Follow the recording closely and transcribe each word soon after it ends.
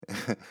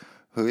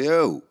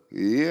Yo.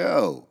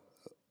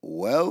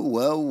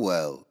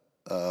 Well.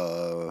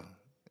 Uh,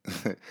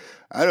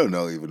 I don't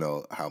even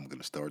know how I'm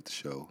gonna start the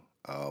show.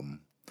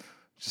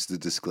 Just a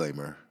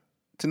disclaimer.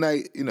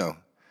 Tonight,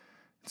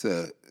 it's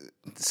a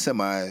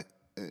semi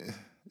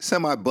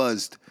semi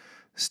buzzed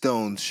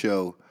Stone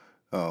show.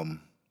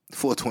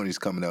 420 is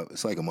coming up.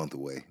 It's like a month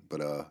away, but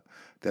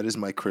that is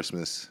my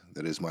Christmas.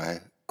 That is my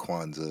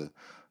Kwanzaa,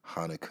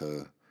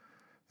 Hanukkah,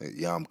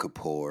 Yom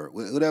Kippur,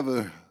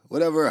 whatever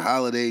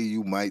holiday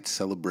you might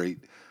celebrate.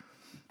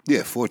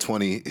 Yeah,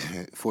 420,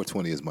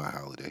 420 is my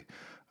holiday.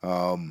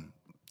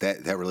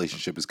 That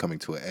relationship is coming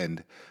to an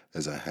end,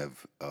 as I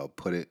have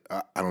put it.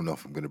 I don't know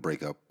if I'm going to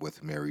break up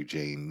with Mary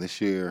Jane this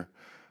year,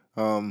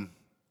 but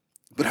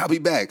I'll be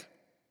back.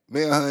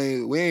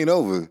 Man, we ain't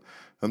over.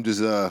 I'm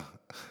just I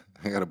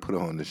got to put her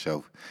on the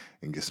shelf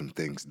and get some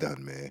things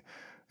done, man.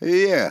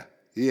 Yeah.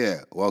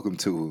 Welcome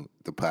to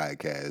the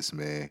podcast,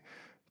 man.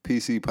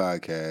 PC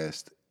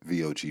podcast,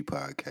 VOG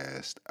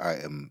podcast. I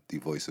am the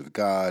voice of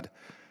God.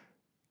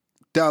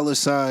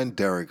 $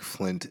 Derek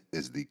Flint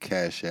is the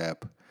Cash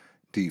App.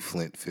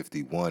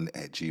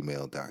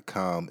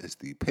 dflint51@gmail.com is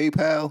the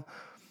PayPal.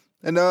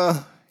 And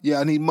yeah,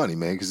 I need money,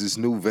 man, because this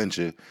new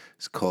venture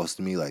is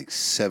costing me like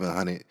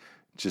 $700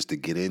 just to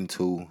get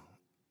into.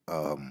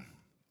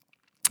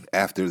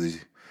 After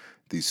the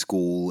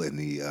school and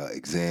the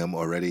exam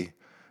already.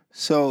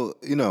 So,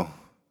 yeah,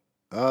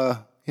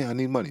 I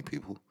need money,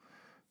 people.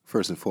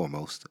 First and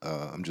foremost,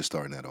 I'm just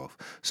starting that off.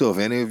 So if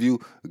any of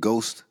you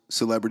ghost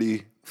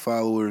celebrity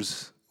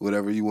followers,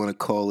 whatever you want to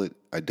call it,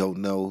 I don't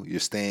know, your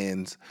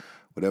stands,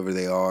 whatever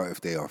they are, if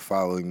they are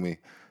following me,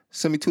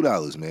 send me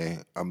 $2,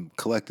 man. I'm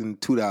collecting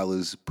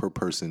 $2 per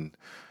person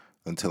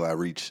until I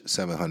reach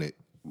 700.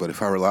 But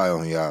if I rely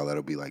on y'all,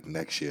 that'll be like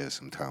next year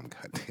sometime,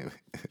 goddamn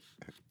it.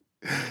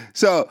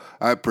 So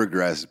I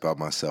progressed by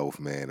myself,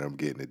 man. I'm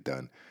getting it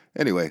done.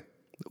 Anyway,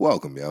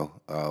 welcome, yo.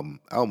 I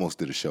almost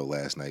did a show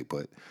last night,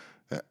 but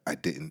I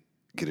didn't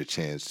get a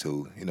chance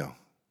to,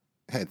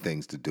 had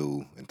things to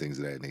do and things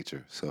of that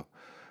nature. So,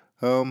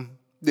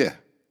 yeah,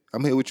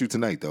 I'm here with you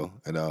tonight, though.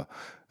 And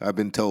I've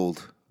been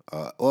told,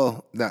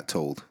 well, not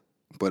told,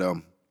 but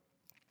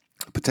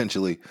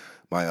potentially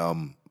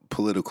my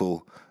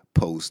political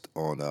post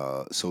on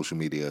social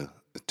media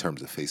in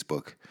terms of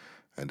Facebook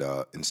and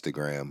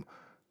Instagram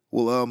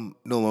will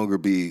no longer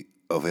be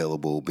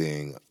available,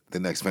 being the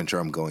next venture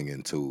I'm going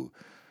into.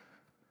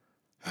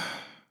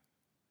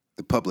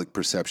 The public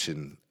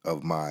perception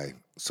of my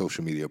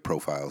social media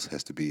profiles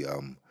has to be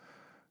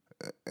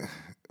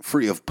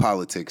free of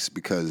politics,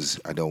 because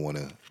I don't want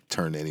to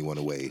turn anyone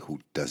away who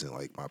doesn't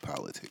like my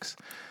politics.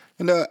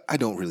 And I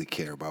don't really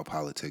care about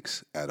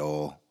politics at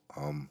all.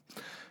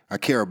 I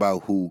care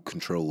about who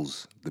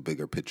controls the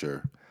bigger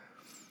picture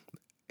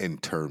in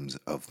terms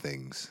of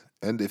things.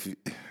 And if you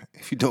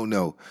don't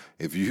know,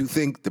 if you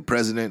think the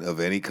president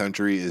of any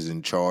country is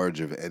in charge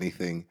of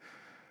anything,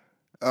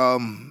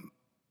 then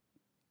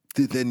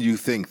you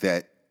think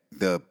that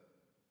the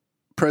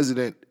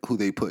president who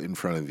they put in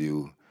front of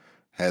you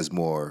has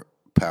more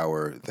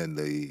power than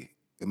the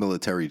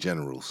military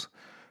generals.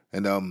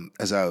 And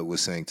as I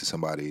was saying to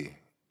somebody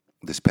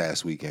this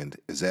past weekend,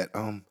 is that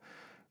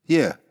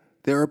yeah,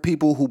 there are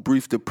people who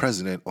brief the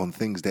president on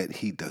things that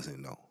he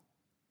doesn't know.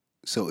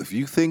 So if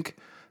you think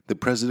the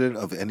president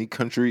of any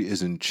country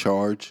is in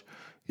charge,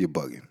 you're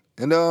bugging.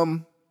 And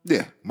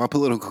yeah, my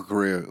political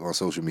career on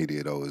social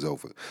media, though, is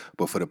over.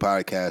 But for the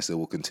podcast, it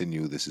will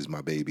continue. This is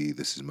my baby.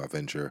 This is my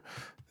venture.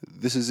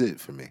 This is it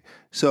for me.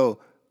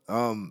 So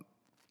I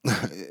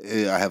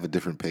have a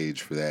different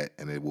page for that,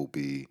 and it will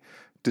be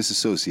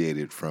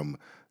disassociated from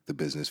the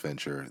business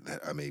venture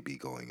that I may be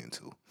going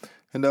into.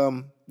 And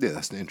yeah,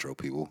 that's the intro,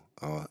 people.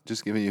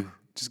 Just giving you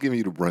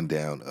the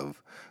rundown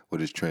of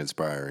what is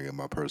transpiring in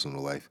my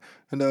personal life.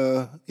 And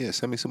yeah,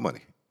 send me some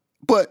money.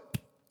 But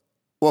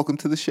welcome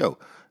to the show.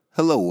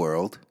 Hello,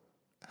 world.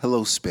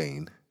 Hello,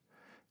 Spain.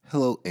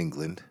 Hello,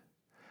 England.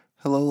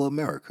 Hello,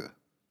 America.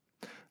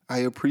 I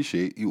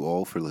appreciate you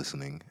all for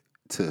listening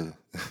to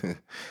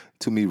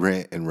to me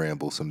rant and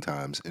ramble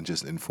sometimes, and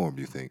just inform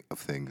you of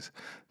things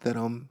that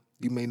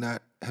you may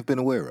not have been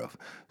aware of.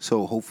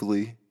 So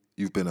hopefully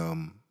you've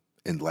been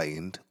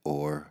enlightened,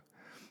 or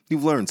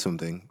you've learned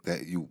something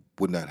that you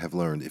would not have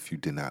learned if you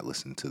did not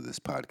listen to this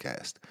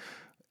podcast.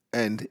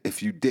 And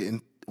if you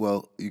didn't,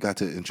 well, you got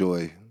to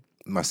enjoy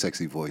my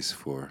sexy voice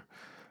for,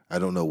 I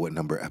don't know what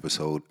number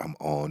episode I'm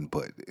on,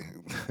 but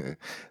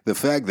the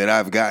fact that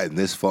I've gotten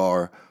this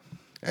far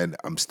and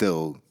I'm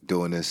still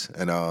doing this,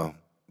 and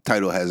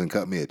Tidal hasn't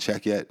cut me a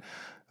check yet,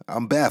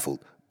 I'm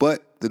baffled.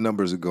 But the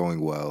numbers are going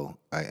well.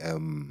 I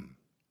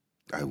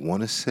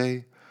want to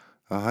say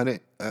 100.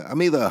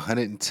 I'm either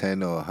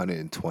 110 or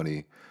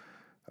 120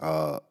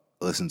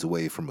 listens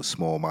away from a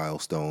small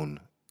milestone,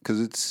 because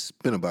it's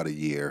been about a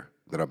year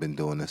that I've been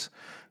doing this.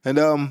 And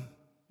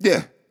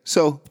yeah,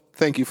 so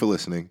thank you for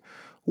listening.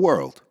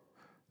 World,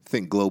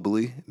 think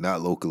globally,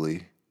 not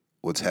locally.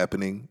 What's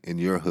happening in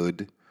your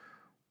hood,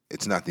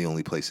 it's not the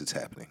only place it's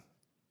happening.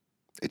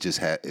 It just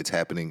it's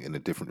happening in a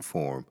different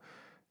form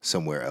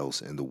somewhere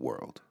else in the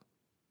world.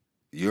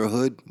 Your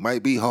hood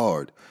might be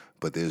hard,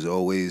 but there's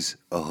always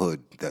a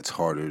hood that's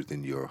harder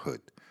than your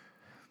hood.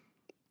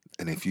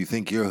 And if you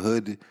think your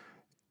hood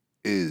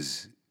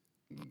is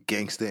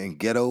gangster and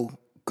ghetto,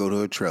 go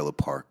to a trailer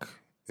park.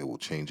 It will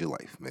change your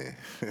life, man.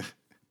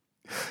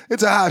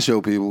 It's a hot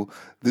show, people.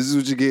 This is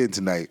what you're getting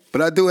tonight.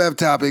 But I do have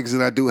topics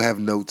and I do have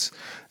notes.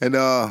 And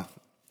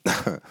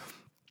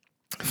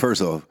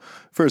first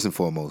and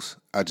foremost,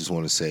 I just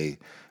want to say,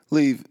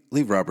 leave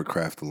Robert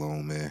Kraft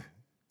alone, man.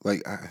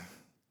 Like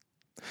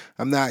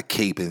I'm not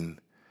caping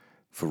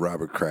for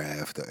Robert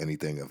Kraft or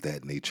anything of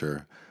that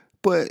nature,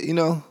 but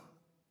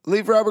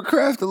leave Robert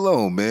Kraft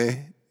alone,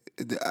 man.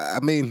 I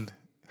mean,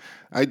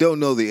 I don't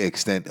know the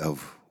extent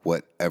of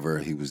whatever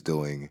he was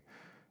doing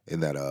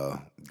in that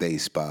day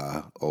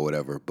spa or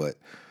whatever, but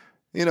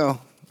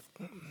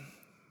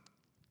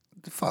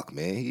fuck,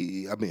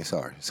 man.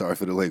 Sorry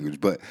for the language,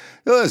 but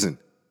listen,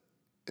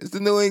 it's the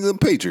New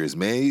England Patriots,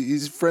 man.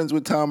 He's friends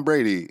with Tom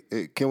Brady.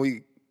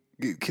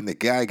 Can the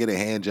guy get a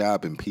hand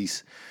job in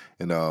peace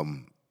and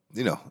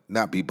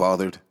not be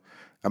bothered?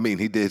 I mean,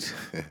 he did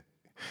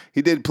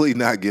he did plead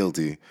not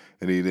guilty,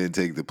 and he didn't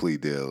take the plea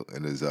deal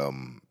in his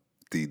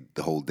the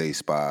whole day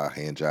spa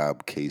hand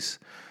job case,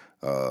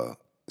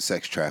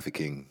 sex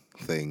trafficking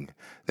thing.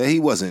 That he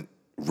wasn't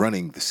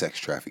running the sex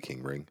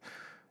trafficking ring.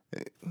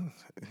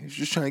 He's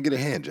just trying to get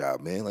a hand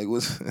job, man. Like,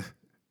 what's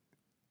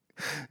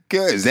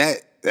is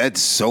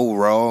that's so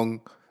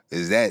wrong?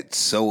 Is that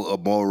so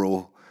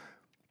immoral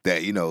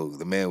that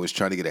the man was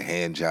trying to get a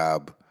hand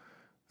job?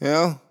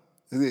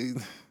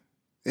 It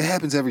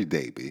happens every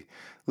day, B.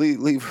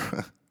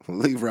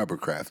 Leave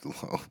Robert Kraft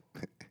alone.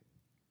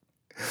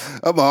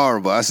 I'm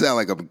horrible. I sound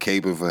like I'm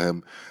caping for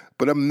him,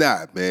 but I'm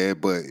not, man.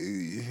 But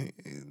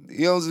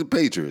he owns the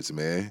Patriots,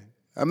 man.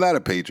 I'm not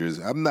a Patriots.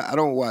 I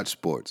don't watch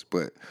sports,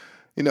 but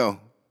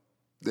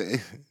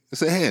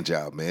it's a hand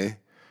job, man.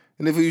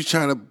 And if he was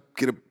trying to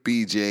get a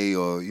BJ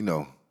or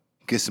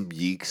get some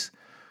yeeks,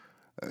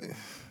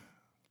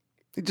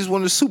 he just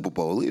won the Super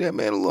Bowl. Leave that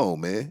man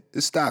alone, man.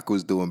 His stock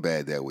was doing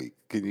bad that week.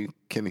 Can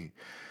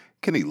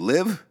he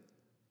live?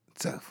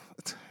 It's a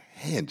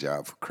hand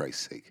job, for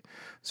Christ's sake.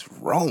 What's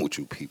wrong with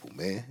you people,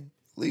 man?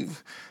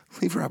 Leave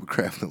Robert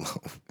Kraft alone.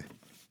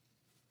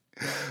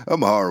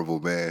 I'm horrible,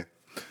 man.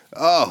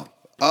 Oh,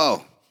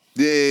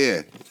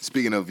 yeah.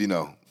 Speaking of,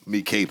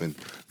 me caping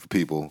for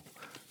people,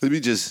 let me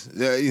just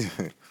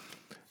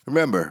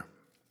remember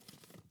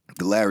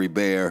the Larry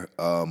Bear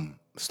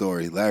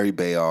story. Larry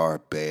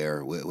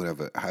Bear,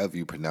 whatever, however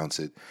you pronounce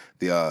it.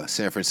 The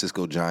San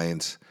Francisco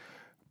Giants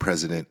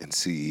president and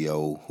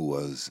CEO who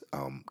was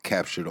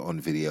captured on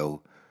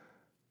video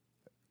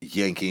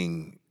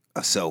yanking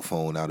a cell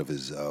phone out of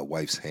his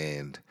wife's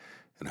hand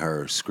and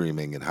her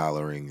screaming and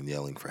hollering and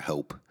yelling for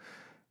help.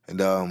 And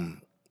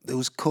it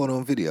was caught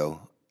on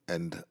video.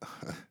 And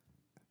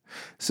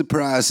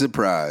surprise,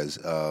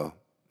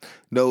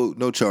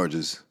 no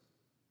charges.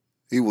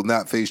 He will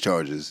not face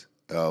charges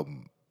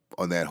on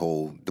that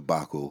whole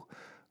debacle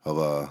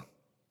of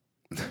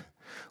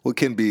what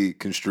can be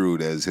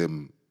construed as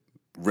him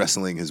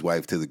wrestling his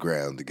wife to the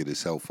ground to get his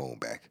cell phone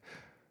back.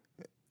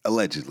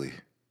 Allegedly.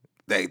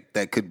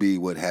 That could be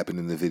what happened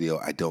in the video.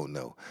 I don't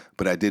know.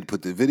 But I did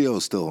put the video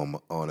still on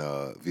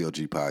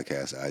VLG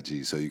Podcast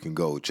IG, so you can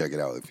go check it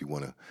out if you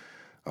want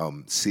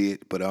to see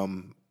it. But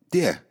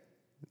yeah,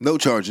 no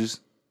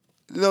charges.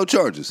 No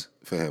charges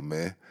for him,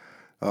 man.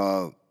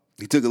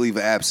 He took a leave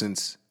of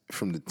absence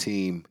from the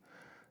team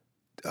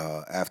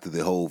after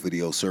the whole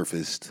video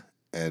surfaced,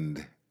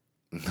 and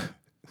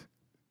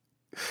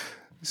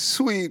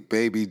sweet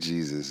baby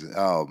Jesus.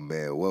 Oh,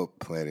 man, what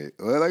planet,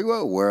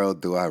 what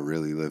world do I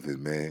really live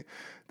in, man?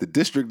 The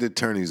district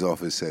attorney's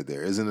office said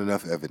there isn't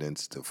enough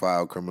evidence to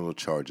file criminal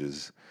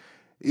charges,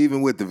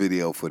 even with the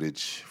video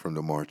footage from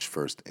the March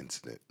 1st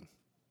incident.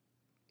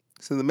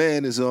 So the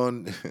man is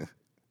on...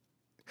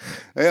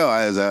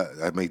 as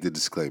I make the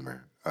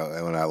disclaimer,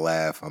 when I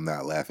laugh, I'm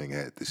not laughing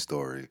at the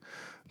story.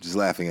 I'm just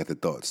laughing at the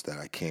thoughts that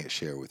I can't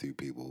share with you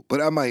people. But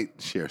I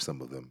might share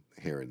some of them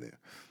here and there.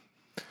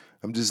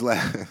 I'm just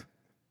laughing.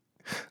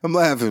 I'm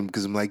laughing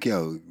because I'm like,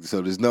 so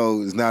there's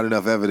not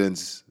enough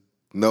evidence,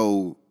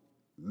 no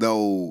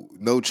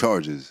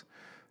charges.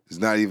 There's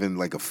not even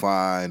like a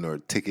fine or a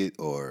ticket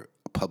or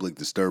a public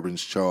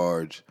disturbance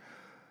charge.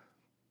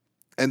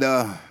 And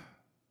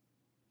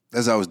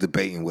as I was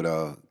debating with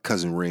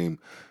Cousin Reem,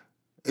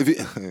 if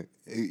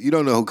you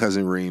don't know who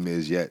Cousin Reem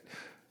is yet,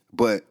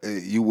 but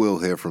you will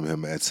hear from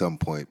him at some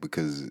point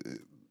because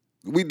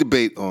we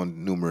debate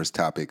on numerous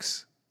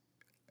topics.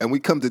 And we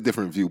come to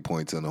different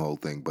viewpoints on the whole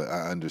thing, but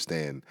I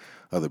understand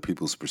other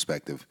people's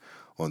perspective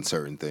on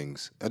certain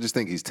things. I just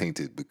think he's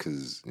tainted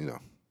because,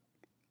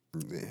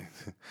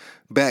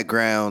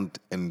 background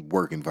and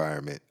work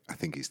environment, I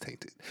think he's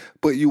tainted.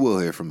 But you will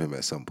hear from him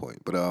at some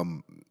point. But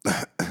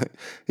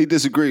he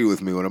disagreed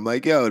with me when I'm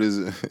like,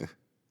 I'm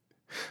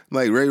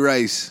like, Ray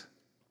Rice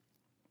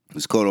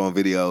was caught on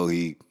video.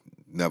 He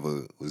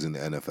never was in the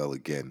NFL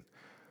again.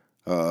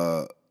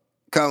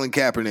 Colin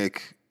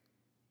Kaepernick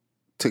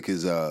took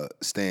his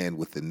stand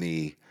with the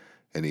knee,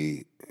 and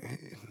he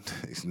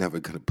he's never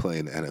going to play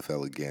in the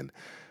NFL again.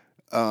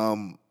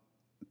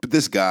 But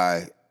this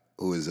guy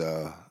who is,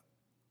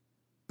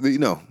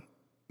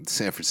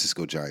 San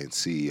Francisco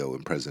Giants CEO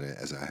and president,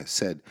 as I have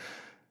said,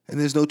 and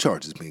there's no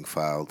charges being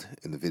filed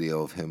in the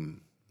video of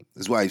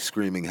his wife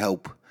screaming,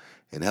 "Help,"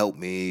 and "Help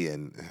me,"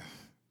 and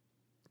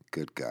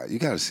good God, you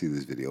got to see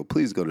this video.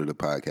 Please go to the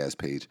podcast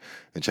page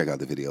and check out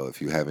the video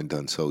if you haven't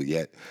done so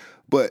yet.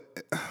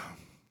 But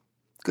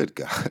good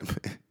God,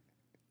 man.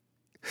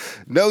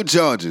 No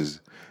charges.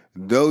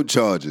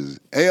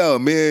 Hey, yo,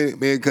 me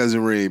and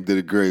Cousin Reem did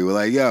agree. We're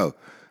like, yo,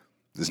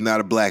 it's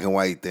not a black and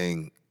white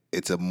thing.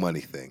 It's a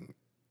money thing.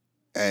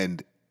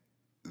 And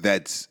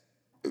that's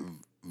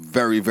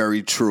very,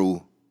 very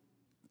true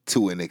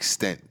to an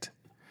extent.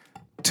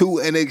 To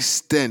an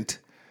extent,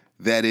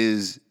 that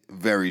is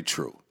very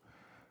true.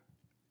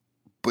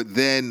 But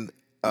then,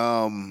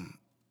 I'm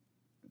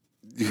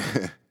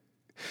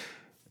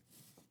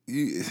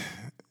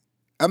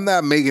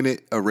not making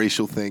it a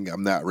racial thing.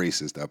 I'm not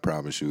racist, I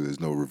promise you. There's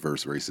no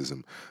reverse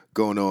racism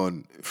going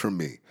on from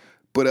me.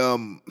 But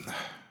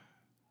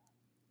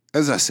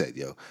as I said,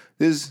 yo,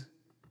 there's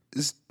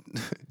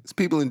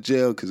people in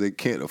jail because they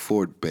can't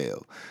afford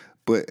bail.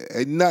 But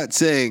I'm not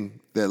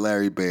saying that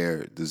Larry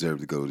Baer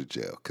deserved to go to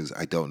jail because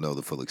I don't know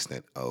the full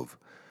extent of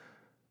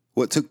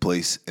what took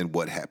place and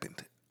what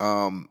happened.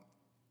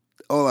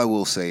 All I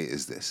will say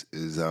is this,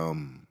 is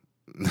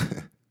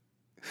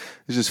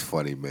it's just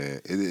funny, man.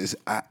 It's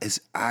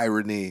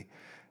irony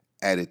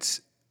at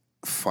its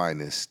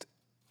finest,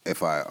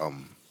 if I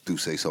do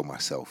say so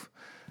myself.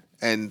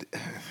 And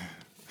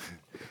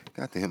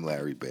got to him,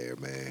 Larry Baer,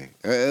 man.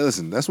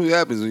 Listen, that's what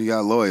happens when you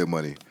got lawyer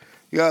money.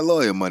 You got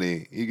lawyer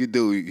money. You could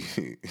do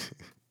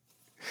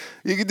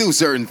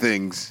certain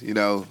things,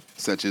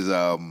 such as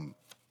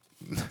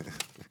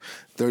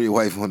throw your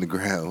wife on the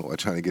ground while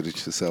trying to get your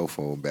cell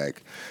phone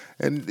back,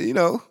 and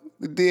the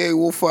DA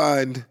will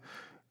find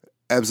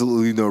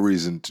absolutely no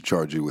reason to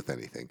charge you with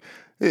anything.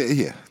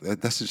 Yeah,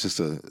 that's just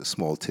a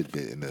small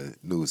tidbit in the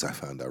news I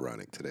found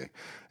ironic today.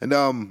 And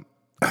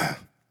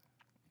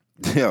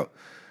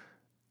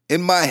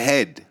in my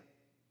head,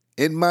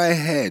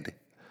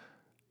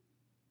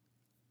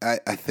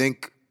 I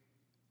think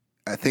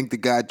the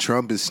guy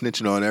Trump is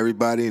snitching on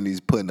everybody, and he's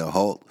putting a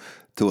halt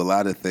to a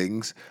lot of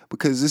things,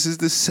 because this is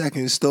the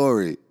second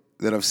story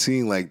that I've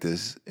seen like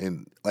this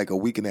in like a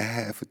week and a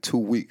half or 2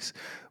 weeks.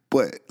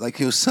 But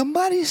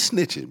somebody's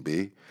snitching,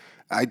 B.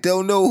 I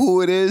don't know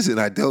who it is, and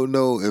I don't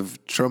know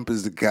if Trump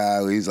is the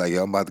guy who he's like,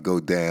 yo, I'm about to go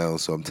down,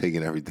 so I'm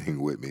taking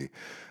everything with me.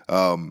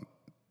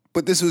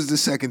 But this was the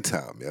second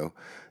time, yo.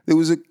 There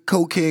was a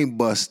cocaine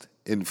bust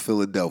in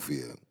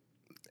Philadelphia.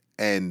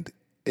 And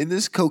in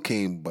this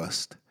cocaine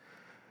bust,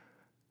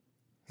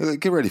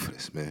 get ready for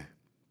this, man.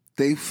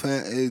 They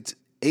found it's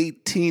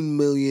 $18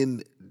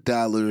 million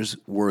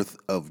worth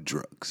of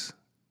drugs.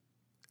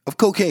 Of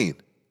cocaine,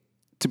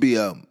 to be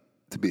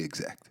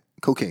exact.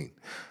 Cocaine.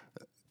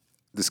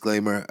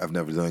 Disclaimer, I've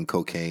never done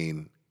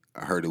cocaine.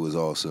 I heard it was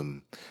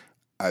awesome.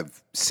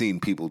 I've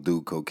seen people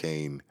do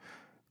cocaine.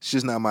 It's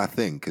just not my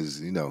thing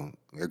because, I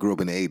grew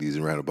up in the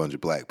 80s around a bunch of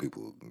black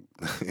people.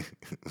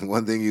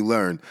 One thing you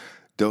learn,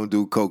 don't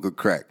do coke or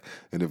crack.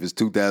 And if it's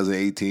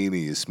 2018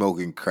 and you're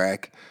smoking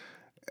crack,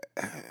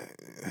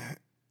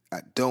 I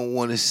don't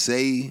want to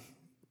say,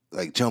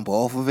 jump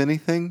off of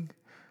anything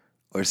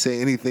or say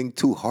anything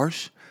too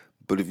harsh.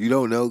 But if you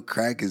don't know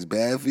crack is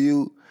bad for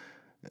you,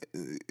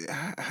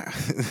 I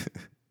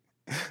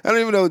don't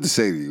even know what to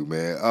say to you,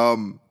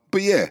 man.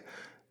 But yeah,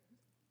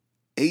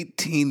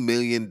 $18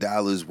 million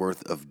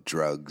worth of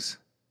drugs.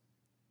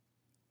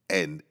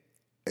 And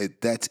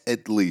that's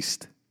at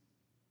least,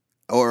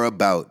 or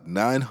about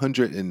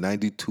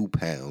 992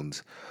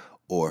 pounds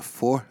or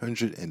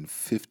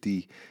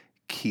 450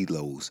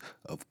 kilos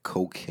of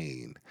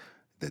cocaine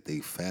that they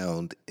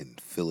found in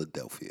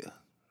Philadelphia.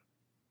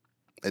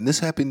 And this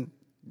happened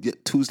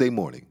yesterday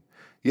morning,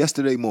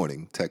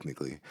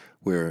 technically,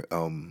 where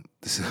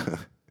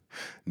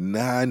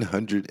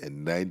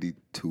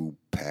 992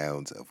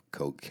 pounds of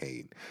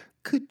cocaine.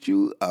 Could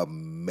you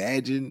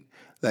imagine,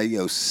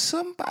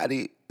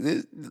 somebody,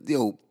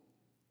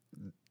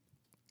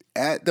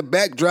 at the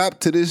backdrop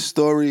to this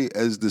story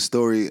as the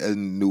story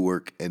in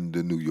Newark and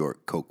the New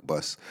York coke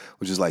bust,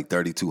 which is like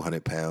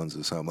 3,200 pounds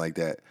or something like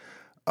that.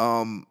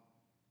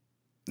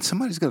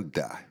 Somebody's gonna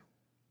die,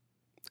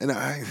 and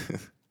I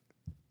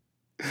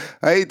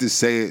hate to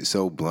say it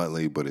so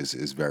bluntly, but it's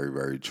very,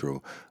 very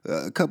true.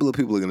 A couple of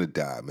people are gonna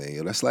die,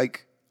 man. That's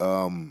like,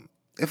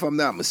 if I'm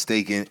not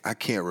mistaken, I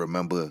can't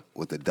remember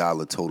what the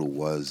dollar total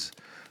was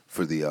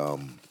for the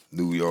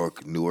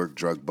Newark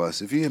drug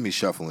bust. If you hear me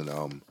shuffling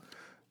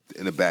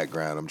in the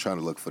background, I'm trying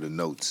to look for the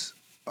notes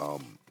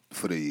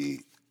for the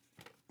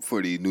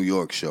New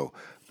York show.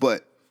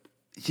 But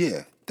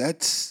yeah,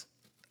 that's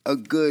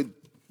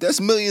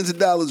millions of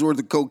dollars worth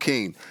of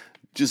cocaine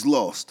just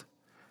lost.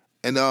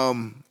 And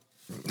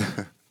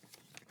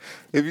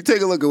if you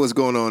take a look at what's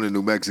going on in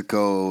New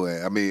Mexico,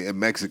 in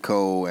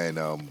Mexico and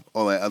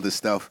all that other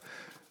stuff,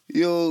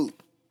 you'll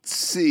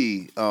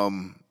see a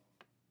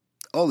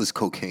all this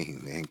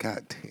cocaine, man.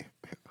 God damn.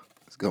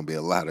 It's gonna be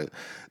a lot of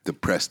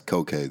depressed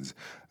cokeheads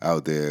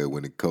out there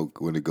when it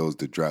goes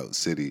to Drought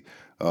City.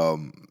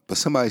 But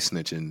somebody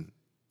snitching,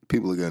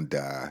 people are gonna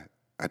die.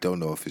 I don't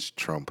know if it's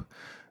Trump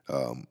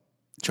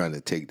trying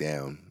to take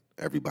down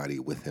everybody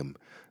with him,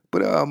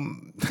 but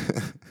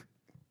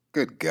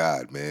good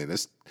God, man,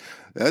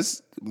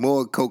 that's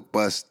more coke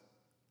bust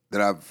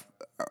that I've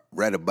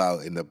read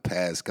about in the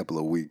past couple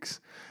of weeks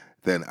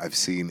than I've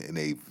seen in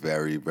a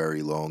very,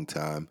 very long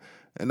time.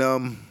 And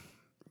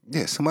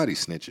yeah,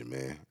 somebody's snitching,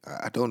 man.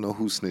 I don't know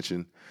who's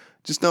snitching.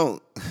 Just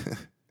don't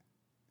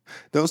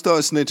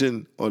start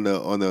snitching on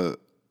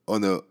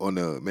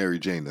the Mary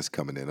Jane that's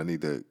coming in. I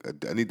need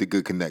the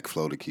good connect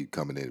flow to keep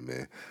coming in,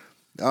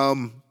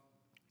 man.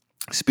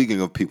 Speaking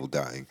of people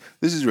dying,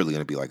 this is really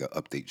going to be like an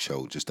update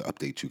show, just to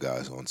update you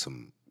guys on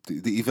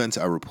the events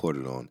I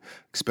reported on,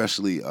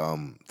 especially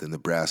the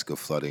Nebraska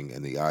flooding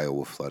and the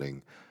Iowa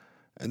flooding,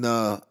 and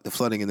the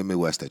flooding in the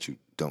Midwest that you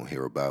don't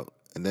hear about,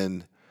 and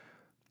then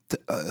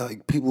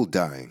like people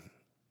dying.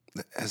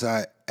 As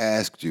I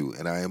asked you,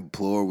 and I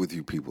implore with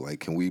you people,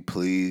 like, can we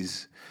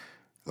please,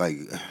 like,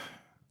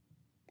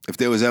 if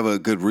there was ever a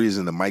good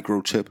reason to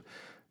microchip,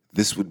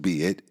 this would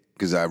be it,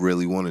 because I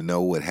really want to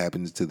know what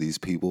happens to these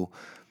people.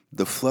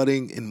 The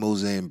flooding in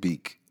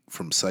Mozambique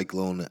from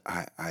Cyclone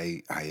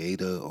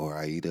Aida or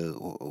Aida,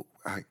 or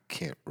I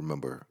can't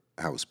remember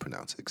how it's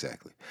pronounced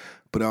exactly,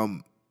 but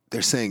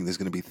they're saying there's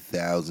going to be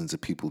thousands of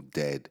people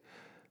dead,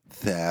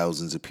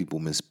 thousands of people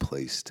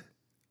misplaced.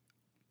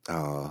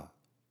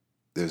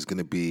 There's going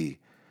to be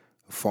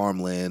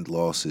farmland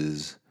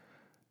losses,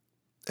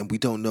 and we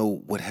don't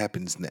know what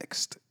happens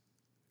next.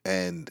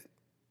 And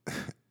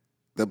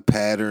the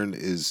pattern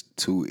is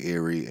too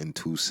eerie and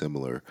too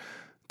similar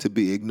to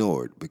be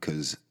ignored,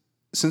 because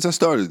since I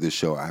started this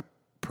show, I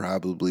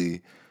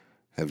probably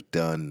have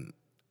done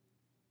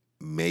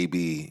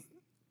maybe,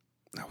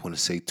 I want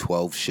to say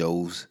 12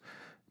 shows,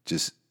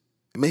 just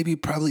maybe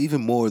probably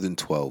even more than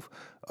 12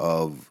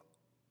 of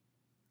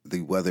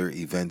the weather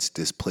events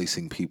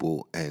displacing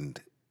people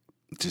and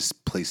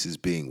just places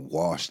being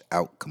washed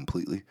out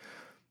completely.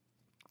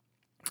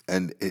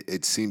 And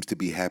it seems to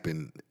be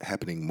happening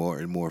more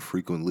and more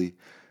frequently.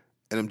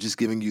 And I'm just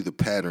giving you the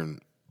pattern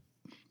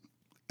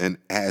and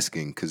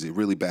asking, because it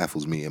really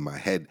baffles me in my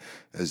head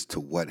as to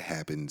what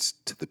happens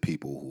to the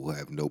people who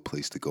have no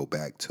place to go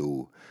back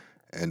to.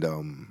 And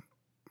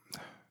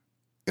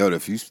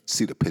if you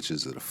see the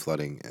pictures of the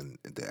flooding and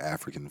the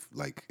African,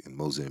 like in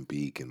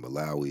Mozambique and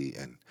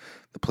Malawi and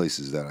the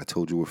places that I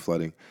told you were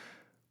flooding,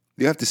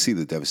 you have to see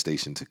the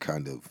devastation to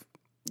kind of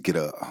get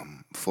a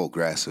full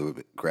grasp of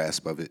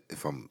it.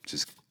 If I'm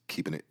just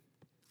keeping it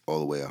all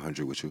the way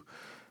 100 with you,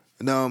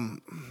 and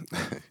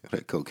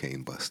that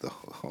cocaine bust, though,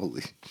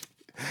 holy.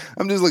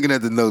 I'm just looking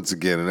at the notes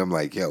again, and I'm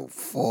like, yo,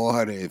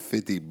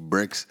 450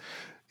 bricks.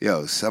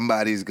 Yo,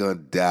 somebody's gonna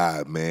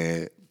die,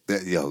 man.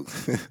 Yo,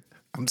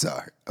 I'm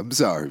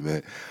sorry,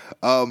 man.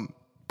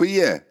 But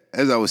yeah,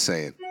 as I was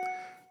saying,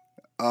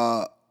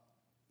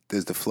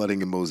 there's the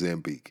flooding in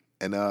Mozambique,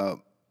 and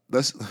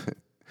let's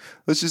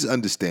let's just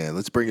understand.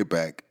 Let's bring it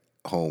back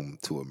home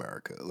to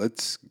America.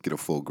 Let's get a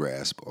full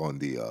grasp on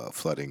the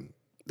flooding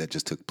that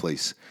just took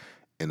place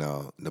in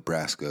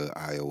Nebraska,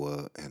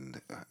 Iowa,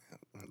 and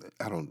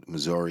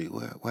Missouri,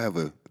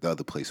 wherever the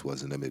other place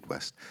was in the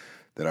Midwest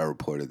that I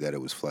reported that it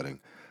was flooding.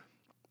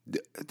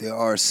 There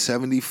are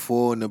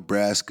 74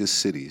 Nebraska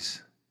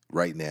cities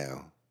right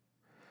now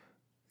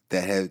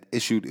that have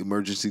issued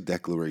emergency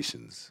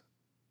declarations.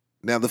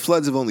 Now, the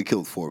floods have only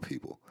killed 4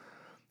 people,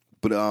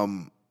 but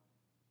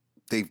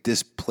they've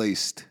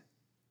displaced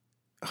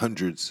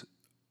hundreds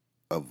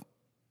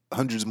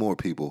more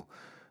people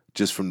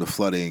just from the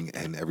flooding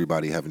and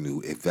everybody having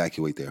to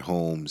evacuate their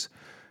homes,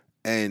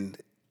 and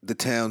the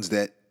towns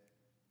that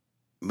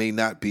may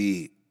not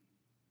be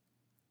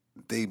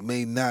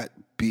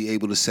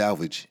able to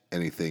salvage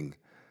anything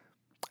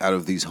out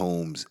of these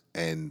homes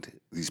and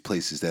these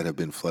places that have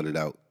been flooded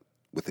out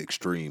with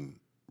extreme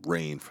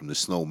rain from the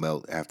snow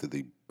melt after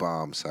the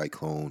bomb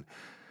cyclone.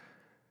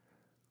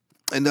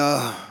 And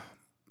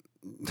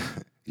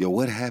yo,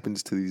 what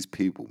happens to these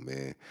people,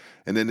 man?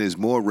 And then there's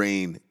more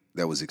rain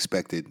that was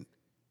expected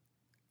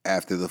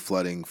after the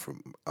flooding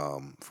from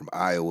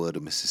Iowa to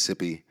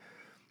Mississippi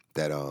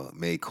that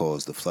may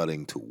cause the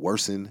flooding to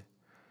worsen.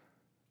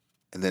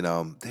 And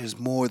then there's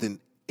more than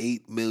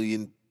 8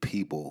 million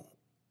people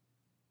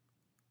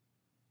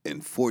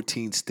in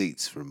 14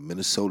 states from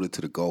Minnesota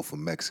to the Gulf of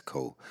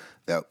Mexico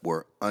that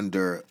were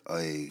under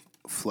a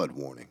flood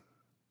warning.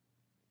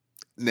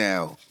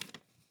 Now,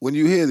 when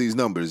you hear these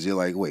numbers, you're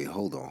like, wait,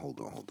 hold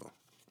on.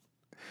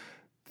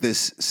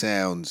 This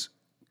sounds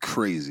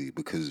crazy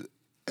because,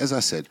 as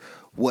I said,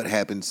 what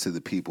happens to the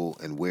people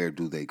and where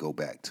do they go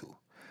back to?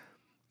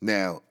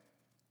 Now,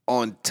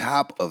 on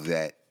top of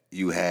that,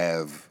 you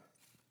have,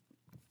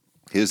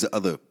 here's the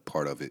other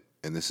part of it,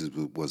 and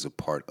was a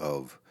part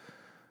of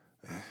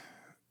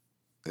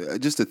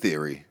just a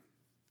theory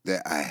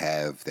that I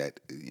have that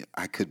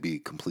I could be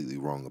completely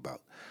wrong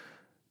about.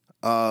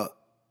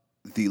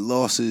 The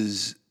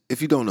losses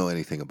if you don't know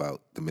anything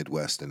about the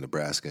Midwest and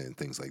Nebraska and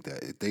things like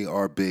that, they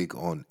are big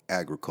on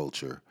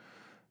agriculture,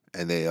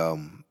 and they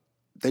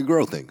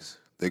grow things.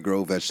 They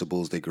grow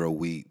vegetables. They grow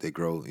wheat. They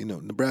grow.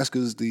 Nebraska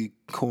is the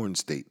corn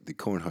state, the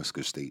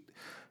cornhusker state,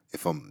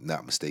 if I'm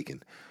not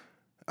mistaken.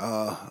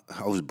 I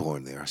was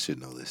born there. I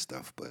should know this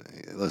stuff, but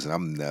listen,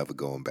 I'm never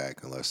going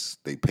back unless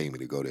they pay me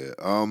to go there.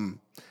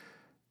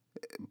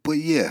 But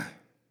yeah,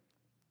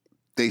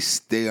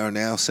 they are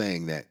now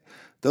saying that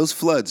those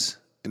floods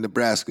in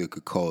Nebraska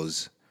could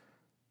cause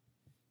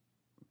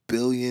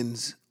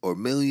billions or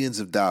millions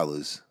of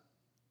dollars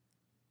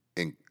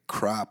in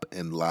crop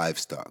and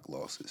livestock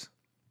losses.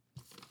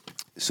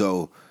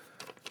 So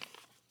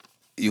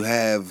you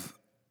have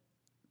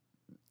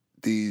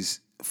these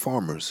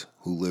farmers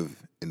who live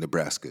in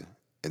Nebraska,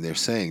 and they're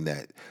saying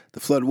that the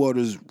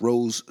floodwaters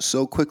rose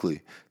so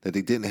quickly that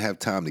they didn't have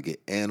time to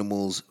get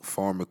animals,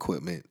 farm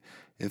equipment,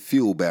 and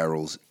fuel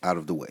barrels out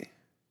of the way.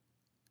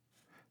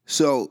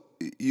 So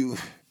you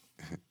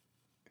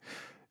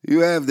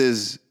have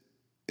this,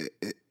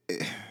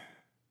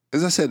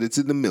 as I said, it's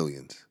in the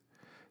millions.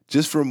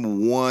 Just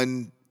from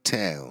one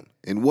town,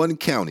 in one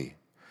county,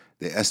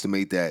 they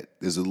estimate that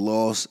there's a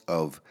loss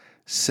of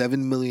 $7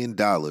 million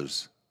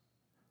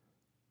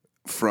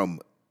from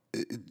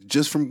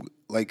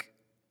like,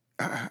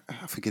 I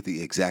forget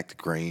the exact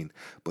grain,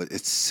 but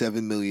it's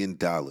 $7 million.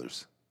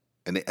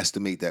 And they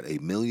estimate that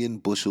 1 million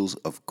bushels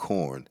of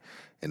corn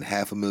and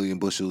 500,000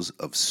 bushels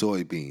of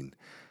soybean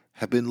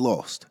have been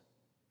lost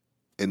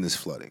in this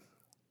flooding.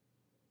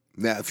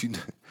 Now, if you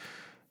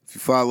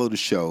follow the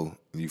show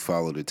and you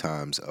follow the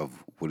times of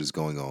what is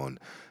going on,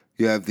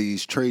 you have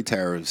these trade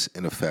tariffs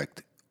in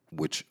effect,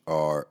 which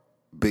are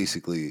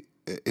basically,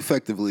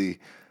 effectively,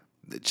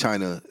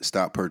 China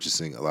stopped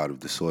purchasing a lot of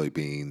the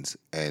soybeans,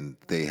 and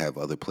they have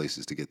other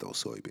places to get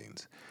those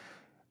soybeans.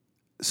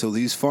 So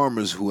these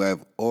farmers who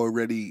have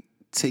already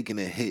taken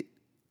a hit,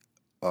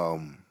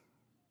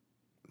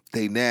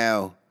 they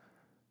now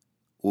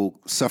will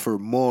suffer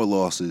more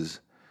losses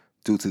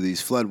due to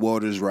these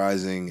floodwaters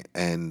rising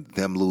and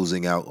them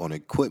losing out on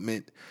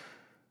equipment,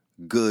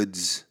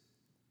 goods,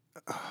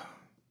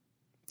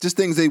 just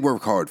things they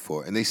work hard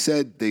for. And they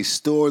said they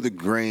store the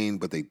grain,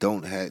 but they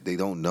don't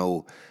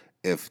know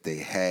if they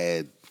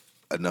had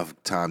enough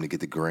time to get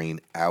the grain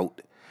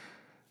out.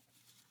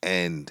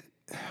 And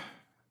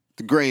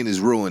the grain is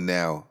ruined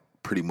now,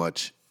 pretty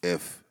much.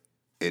 If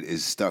it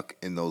is stuck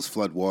in those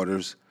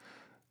floodwaters,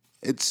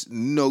 it's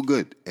no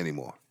good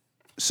anymore.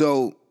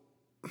 So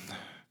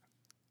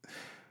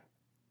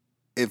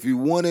if you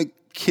want to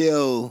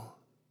kill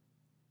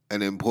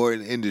an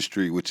important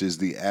industry, which is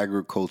the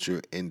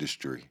agriculture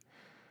industry,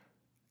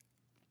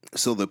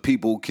 so that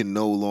people can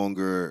no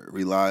longer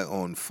rely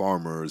on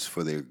farmers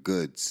for their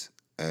goods,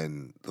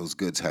 and those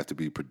goods have to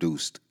be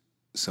produced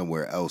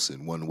somewhere else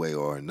in one way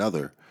or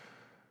another,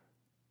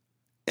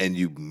 and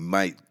you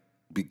might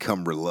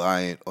become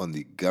reliant on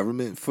the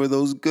government for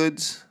those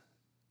goods,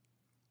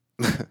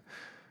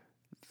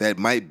 that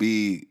might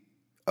be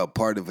a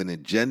part of an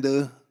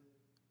agenda.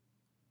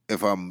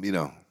 If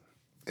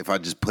I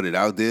just put it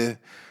out there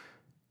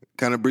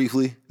kind of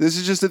briefly, this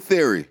is just a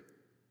theory.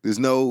 There's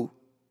no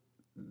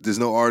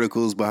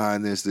articles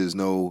behind this. There's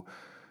no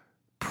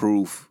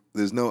proof.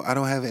 I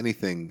don't have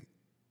anything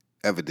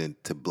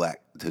evident to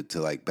back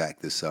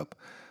this up.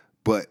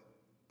 But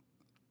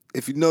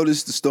if you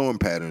notice the storm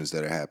patterns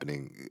that are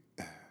happening,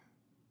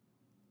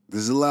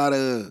 there's a lot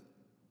of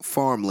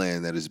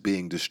farmland that is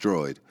being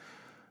destroyed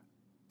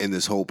in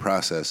this whole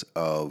process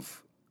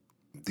of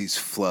these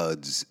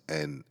floods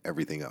and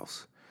everything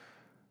else.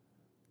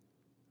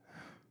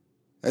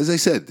 As I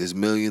said, there's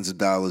millions of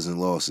dollars in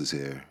losses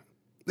here.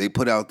 They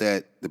put out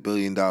the $1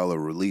 billion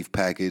relief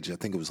package. I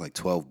think it was like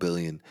 $12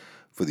 billion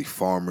for the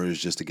farmers,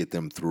 just to get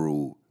them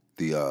through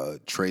the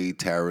trade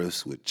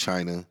tariffs with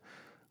China,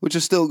 which are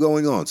still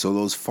going on. So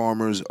those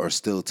farmers are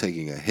still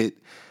taking a hit.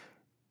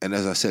 And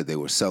as I said, they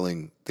were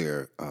selling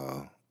their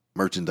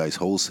merchandise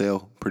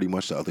wholesale pretty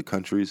much to other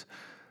countries.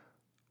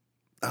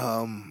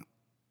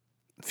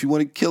 If you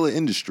want to kill an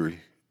industry,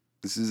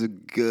 this is a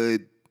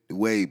good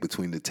way,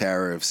 between the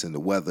tariffs and the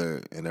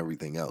weather and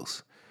everything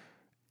else.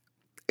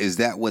 Is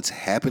that what's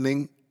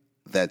happening?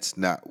 That's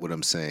not what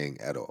I'm saying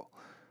at all.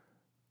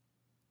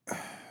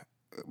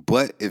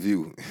 But if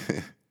you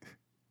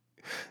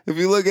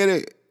look at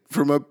it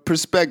from a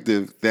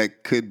perspective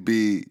that could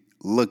be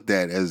looked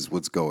at as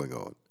what's going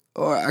on,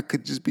 or I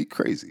could just be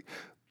crazy.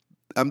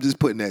 I'm just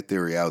putting that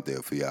theory out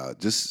there for y'all,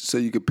 just so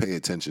you can pay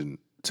attention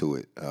to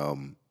it.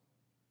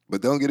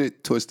 But don't get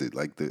it twisted.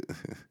 Like the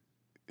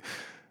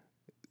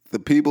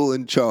people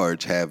in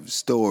charge have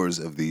stores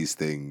of these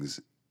things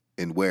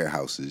in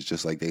warehouses,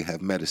 just like they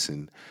have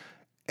medicine,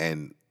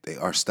 and they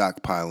are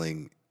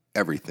stockpiling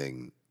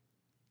everything.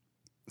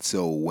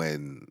 So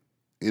when,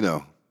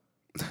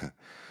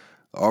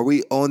 are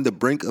we on the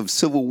brink of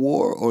civil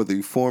war or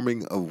the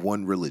forming of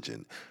one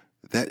religion?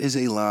 That is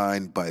a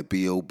line by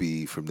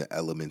B.O.B. from the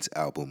Elements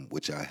album,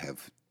 which I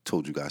have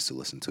told you guys to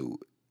listen to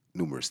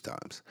numerous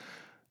times.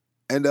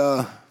 And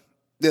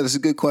that's a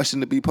good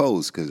question to be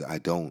posed, because I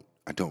don't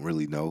I don't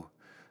really know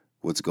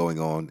what's going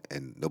on,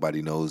 and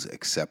nobody knows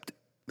except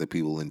the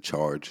people in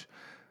charge.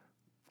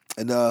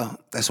 And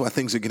that's why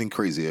things are getting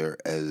crazier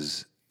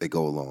as they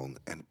go along.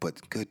 And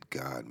but good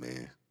God,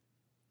 man,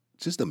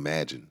 just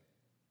imagine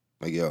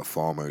like you're a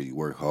farmer, you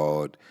work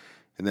hard,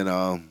 and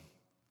then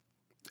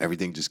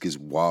everything just gets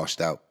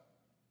washed out.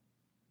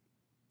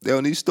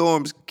 And these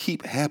storms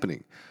keep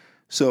happening.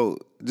 So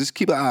just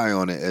keep an eye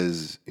on it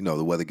as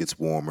the weather gets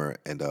warmer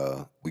and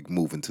we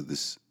move into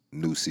this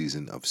new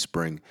season of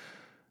spring.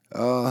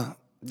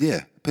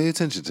 Yeah, pay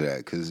attention to that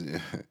because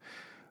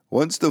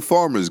once the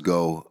farmers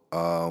go,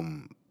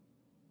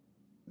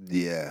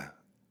 yeah,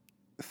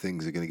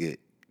 things are gonna get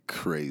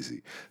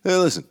crazy. Now,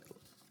 listen,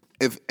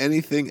 if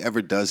anything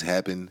ever does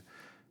happen,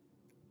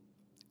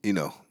 you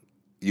know,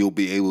 you'll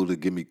be able to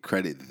give me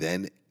credit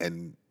then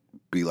and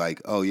be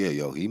like, oh yeah,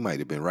 yo, he might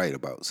have been right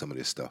about some of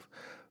this stuff.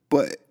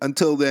 But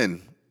until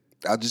then,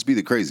 I'll just be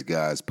the crazy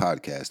guys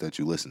podcast that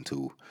you listen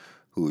to,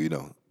 who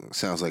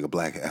sounds like a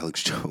black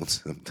Alex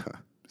Jones sometimes.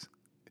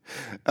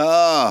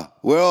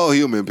 We're all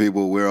human,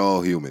 people. We're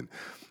all human.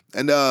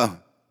 And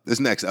this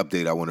next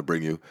update I want to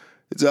bring you,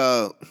 it's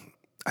I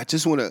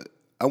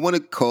want to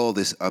call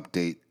this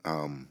update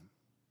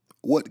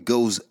what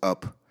goes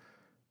up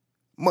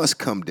must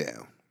come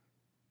down.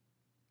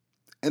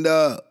 And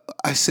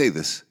I say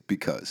this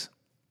because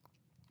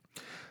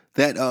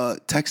that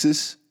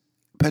Texas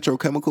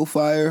petrochemical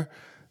fire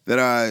that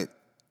I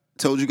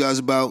told you guys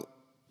about,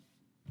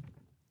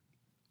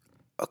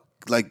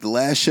 like the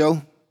last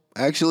show,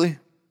 actually,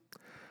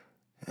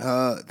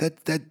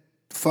 that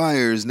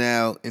fire is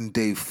now in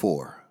day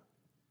 4,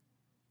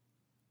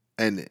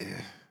 and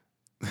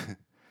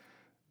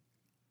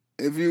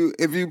if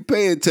you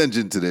pay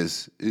attention to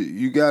this,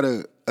 you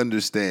gotta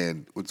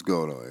understand what's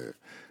going on here.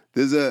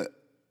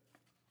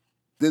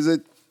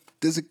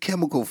 There's a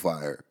chemical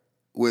fire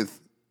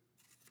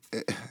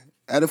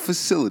at a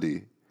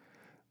facility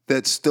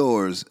that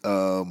stores.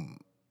 I'm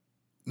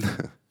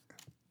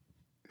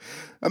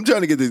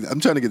trying to get the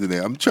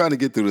name. I'm trying to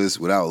get through this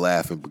without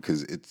laughing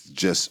because it's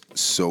just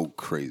so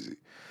crazy.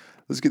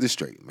 Let's get this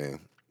straight, man.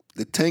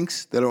 The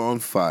tanks that are on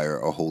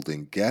fire are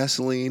holding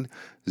gasoline,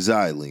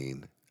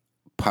 xylene,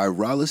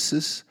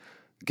 pyrolysis,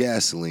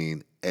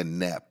 gasoline, and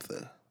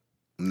naphtha.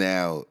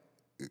 Now,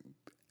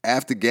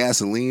 after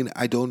gasoline,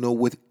 I don't know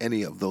what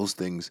any of those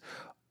things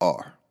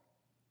are.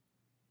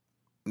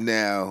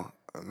 Now,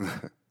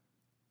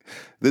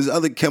 there's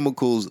other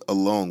chemicals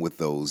along with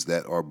those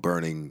that are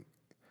burning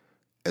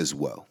as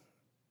well.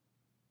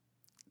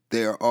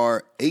 There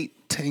are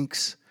 8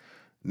 tanks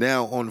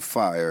now on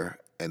fire,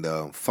 and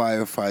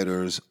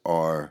firefighters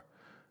are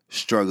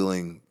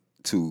struggling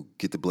to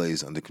get the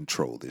blaze under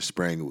control. They're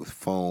spraying it with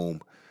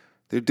foam.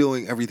 They're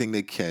doing everything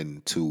they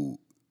can to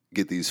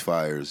get these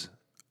fires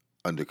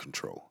under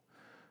control.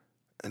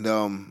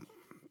 And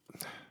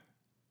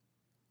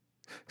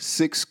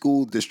 6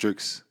 school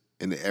districts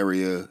in the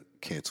area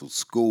canceled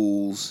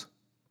schools.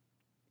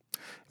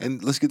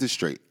 And let's get this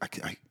straight.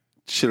 I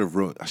should have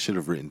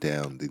written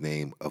down the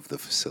name of the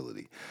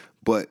facility,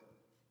 but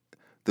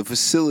the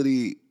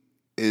facility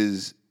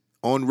is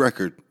on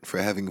record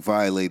for having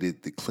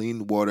violated the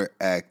Clean Water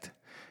Act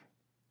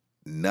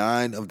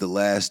 9 of the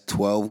last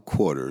 12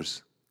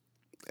 quarters,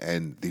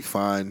 and the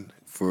fine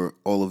for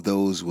all of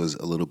those was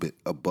a little bit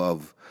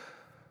above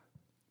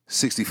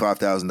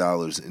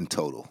 $65,000 in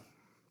total.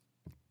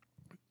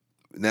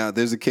 Now,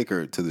 there's a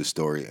kicker to this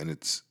story, and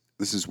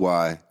this is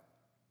why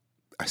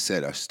I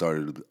said I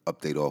started the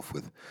update off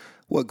with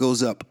what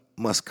goes up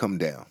must come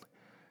down.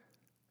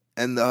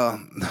 And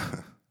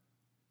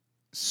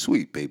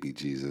sweet baby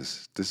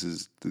Jesus, this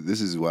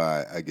is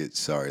why I get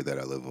sorry that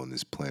I live on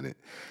this planet.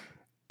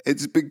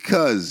 It's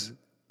because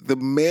the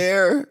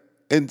mayor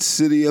and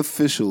city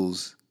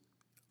officials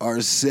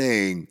are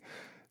saying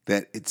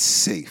that it's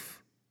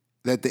safe,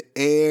 that the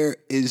air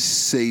is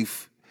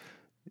safe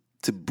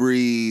to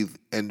breathe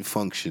and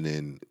function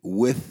in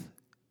with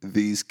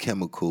these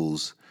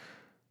chemicals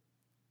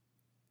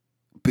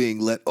being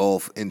let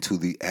off into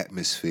the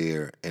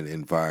atmosphere and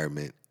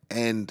environment.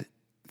 And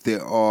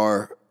there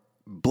are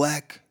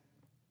black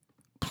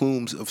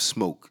plumes of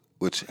smoke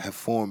which have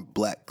formed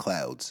black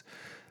clouds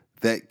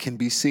that can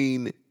be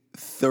seen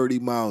 30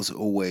 miles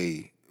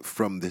away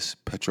from this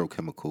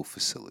petrochemical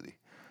facility.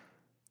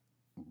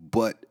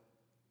 But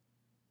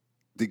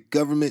the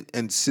government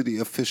and city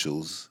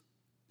officials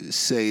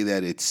say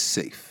that it's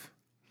safe.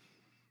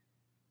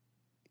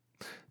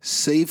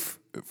 Safe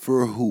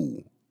for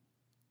who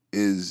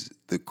is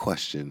the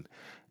question.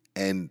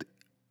 And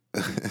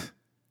I'm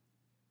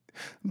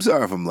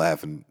sorry if I'm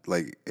laughing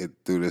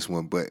through this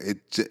one, but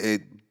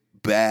it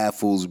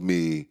baffles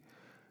me,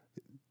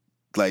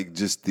 like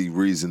just the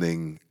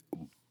reasoning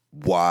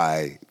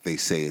why they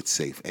say it's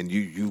safe. And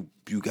you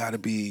got to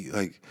be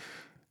like,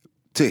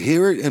 to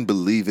hear it and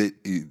believe it,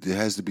 there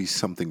has to be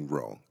something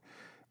wrong.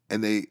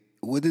 And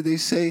what did they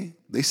say?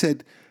 They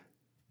said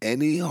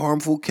any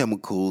harmful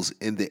chemicals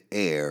in the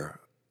air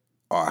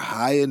are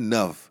high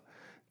enough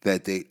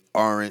that they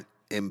aren't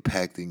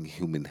impacting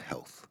human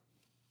health.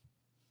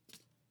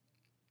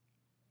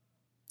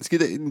 Let's get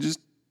that.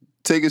 Just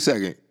take a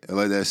second and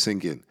let that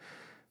sink in.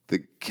 The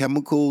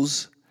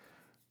chemicals.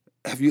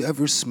 Have you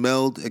ever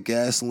smelled a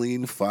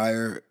gasoline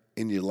fire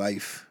in your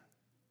life?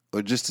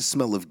 Or just the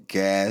smell of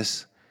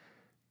gas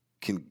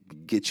can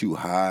get you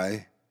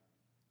high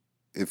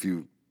if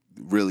you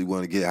really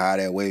want to get high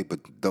that way, but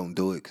don't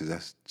do it because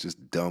that's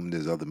just dumb.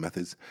 There's other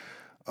methods.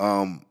 Put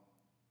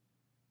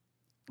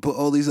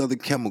all these other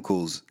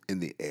chemicals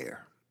in the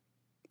air.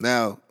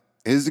 Now,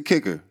 here's the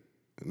kicker,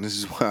 and this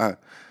is why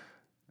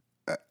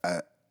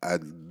I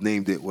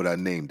named it what I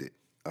named it.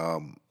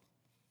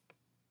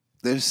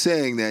 They're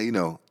saying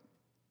that,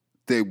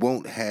 they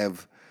won't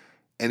have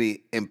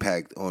any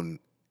impact on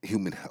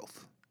human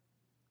health.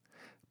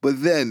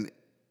 But then,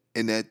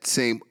 in that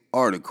same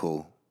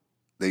article,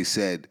 they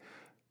said,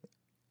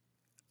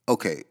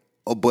 okay,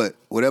 but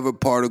whatever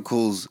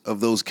particles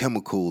of those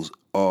chemicals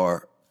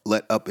are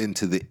let up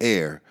into the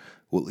air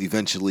will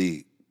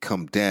eventually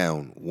come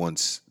down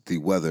once the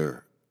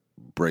weather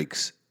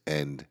breaks.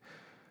 And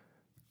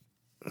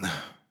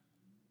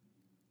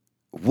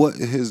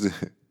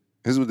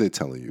here's what they're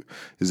telling you,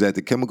 is that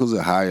the chemicals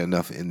are high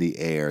enough in the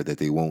air that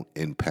they won't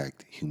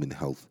impact human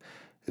health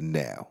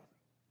now.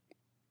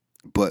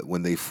 But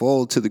when they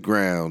fall to the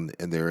ground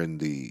and they're in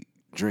the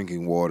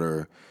drinking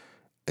water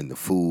and the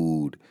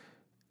food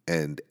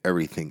and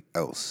everything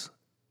else,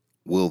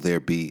 will there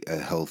be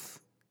a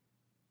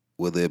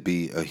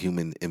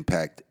human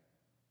impact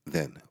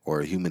then,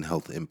 or a human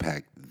health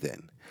impact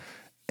then?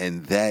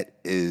 And that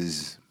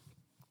is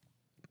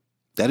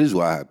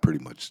why I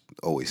pretty much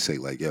always say,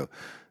 like,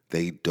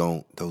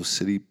 those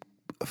city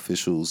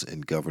officials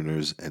and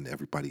governors and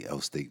everybody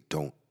else, they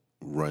don't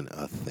run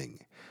a thing.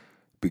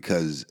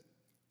 Because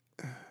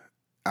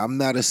I'm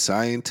not a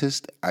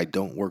scientist. I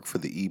don't work for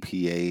the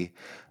EPA.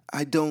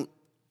 I don't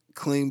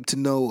claim to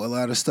know a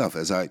lot of stuff.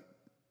 As I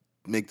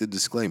make the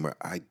disclaimer,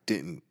 I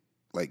didn't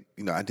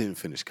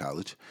finish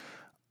college.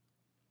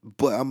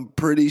 But I'm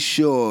pretty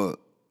sure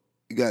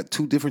you got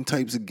two different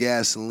types of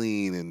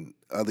gasoline and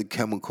other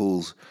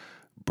chemicals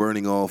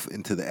burning off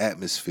into the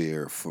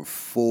atmosphere for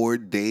 4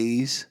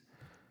 days.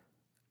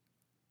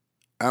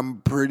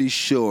 I'm pretty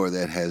sure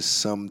that has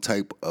some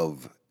type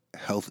of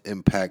health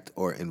impact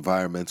or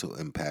environmental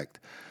impact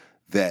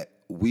that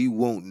we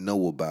won't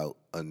know about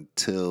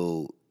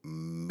until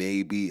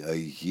maybe a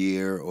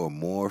year or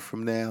more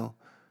from now,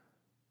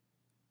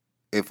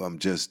 if I'm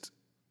just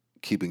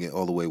keeping it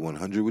all the way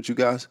 100 with you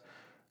guys.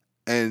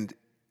 And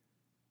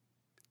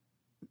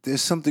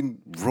there's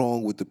something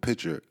wrong with the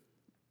picture,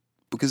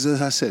 because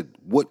as I said,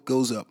 what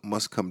goes up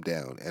must come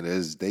down. And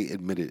as they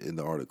admitted in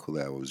the article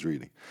that I was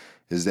reading,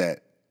 is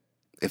that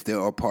if there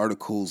are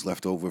particles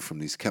left over from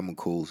these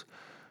chemicals,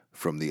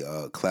 from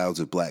the clouds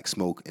of black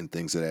smoke and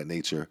things of that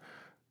nature,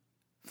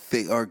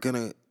 they are going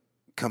to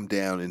come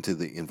down into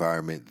the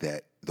environment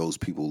that those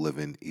people live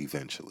in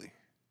eventually.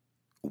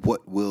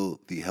 What will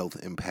the health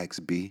impacts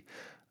be?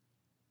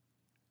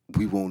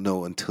 We won't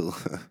know until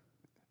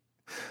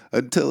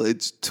until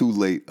it's too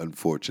late,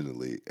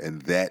 unfortunately.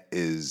 And that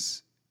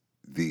is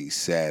the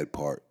sad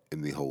part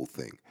in the whole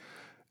thing.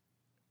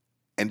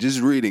 And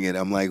just reading it,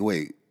 I'm like,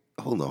 wait,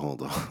 hold on.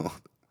 I'm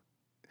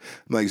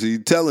like, so you're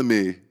telling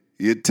me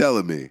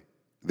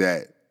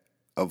that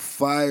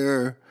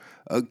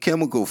a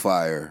chemical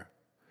fire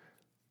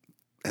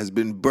has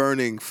been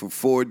burning for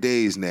 4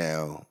 days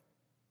now,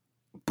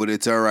 but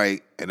it's all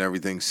right and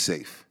everything's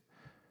safe.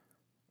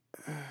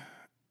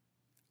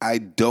 I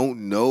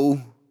don't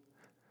know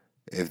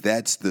if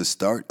that's the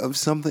start of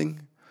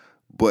something,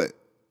 but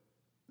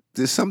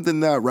there's something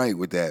not right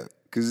with that,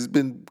 because it's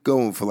been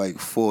going for like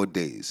 4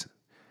 days.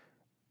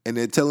 And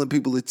they're telling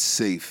people it's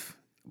safe,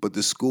 but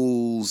the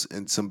schools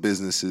and some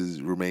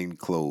businesses remain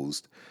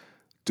closed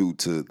due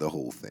to the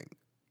whole thing.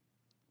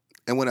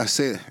 And when I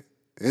say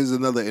here's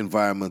another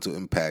environmental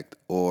impact,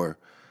 or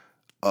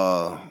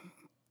an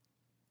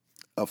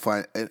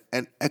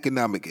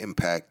economic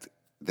impact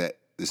that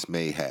this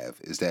may have,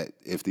 is that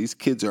if these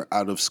kids are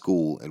out of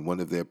school and one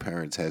of their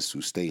parents has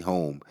to stay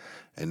home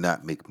and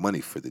not make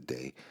money for the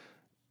day,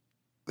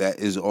 that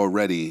is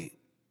already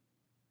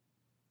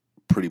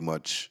pretty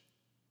much,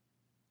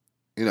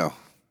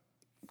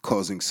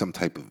 causing some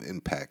type of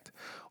impact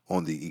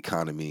on the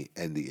economy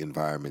and the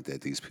environment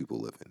that these people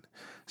live in.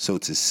 So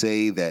to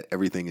say that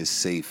everything is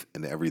safe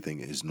and everything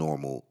is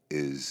normal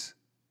is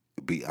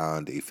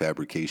beyond a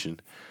fabrication.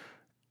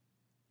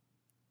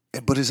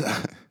 But it's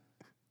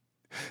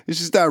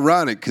just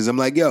ironic, because I'm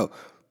like,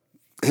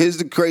 here's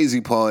the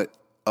crazy part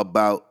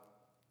about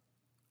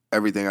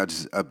everything I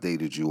just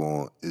updated you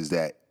on, is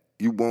that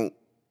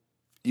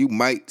you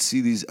might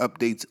see these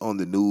updates on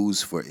the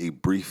news for a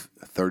brief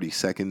 30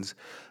 seconds,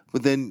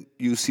 but then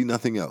you see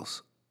nothing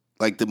else.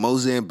 Like the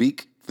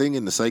Mozambique thing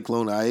and the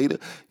Cyclone Aida,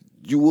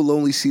 you will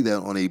only see that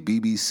on a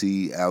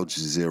BBC, Al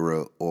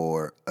Jazeera,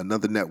 or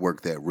another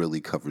network that really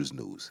covers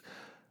news.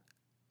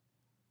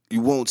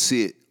 You won't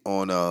see it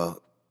on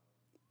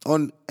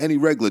any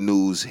regular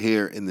news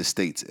here in the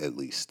States, at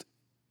least.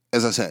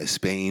 As I said,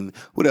 Spain,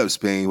 what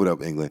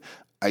up England?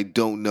 I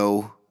don't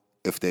know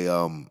if they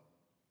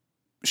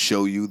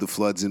show you the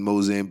floods in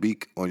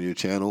Mozambique on your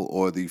channel,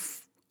 or the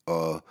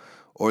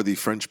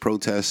French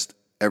protest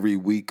every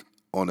week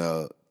on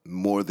a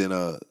more than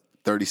a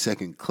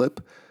 30-second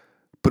clip.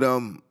 But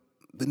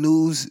the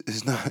news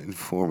is not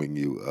informing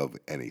you of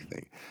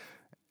anything.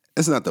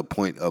 That's not the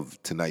point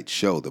of tonight's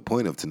show. The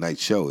point of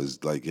tonight's show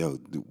is like,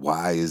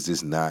 why is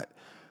this not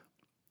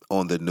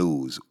on the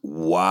news?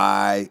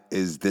 Why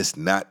is this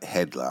not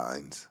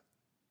headlines?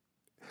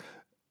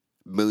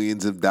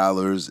 Millions of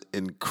dollars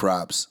in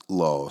crops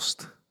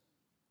lost.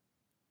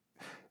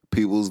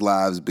 People's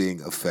lives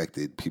being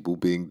affected. People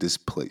being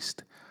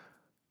displaced.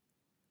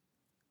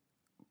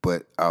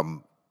 But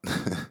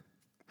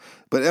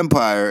but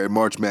Empire and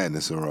March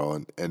Madness are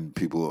on, and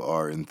people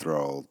are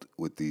enthralled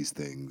with these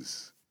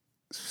things.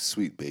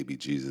 Sweet baby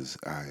Jesus.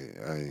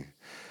 I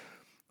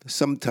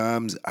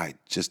sometimes I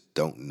just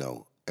don't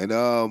know. And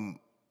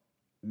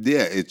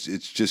yeah, it's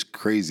just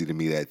crazy to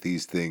me that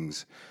these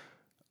things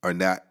are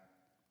not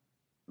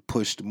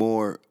pushed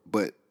more.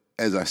 But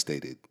as I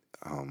stated,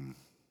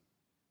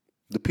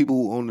 the people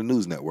who own the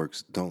news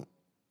networks don't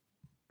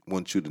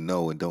want you to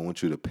know and don't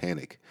want you to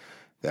panic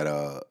that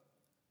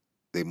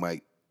they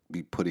might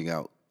be putting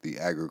out the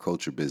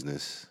agriculture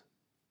business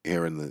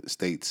here in the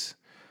States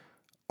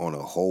on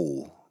a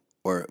whole,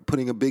 or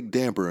putting a big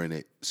damper in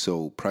it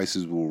so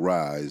prices will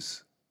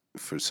rise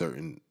for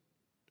certain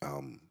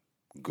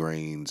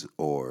grains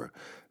or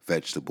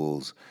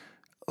vegetables,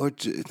 or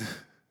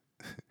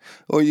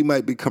or you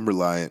might become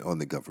reliant on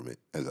the government,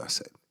 as I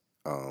said.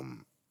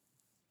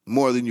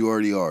 More than you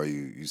already are,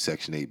 you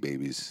Section 8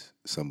 babies,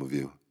 some of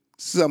you.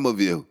 Some of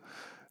you.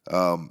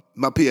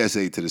 My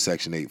PSA to the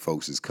Section 8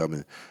 folks is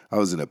coming. I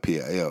was in a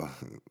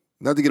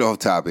not to get off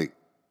topic,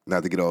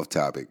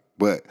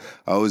 but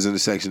I was in the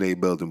Section 8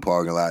 building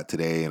parking lot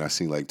today, and I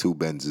seen like 2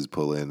 Benzes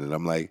pull in, and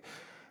I'm like,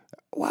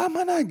 why am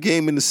I not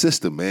gaming the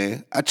system,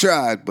 man? I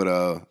tried,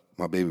 but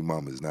my baby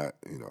mama is not,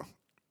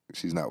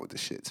 she's not with the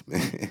shits,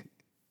 man.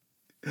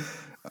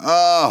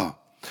 Oh,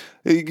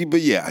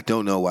 but yeah, I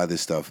don't know why this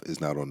stuff is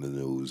not on the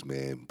news,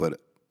 man. But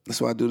that's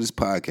why I do this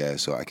podcast,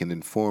 so I can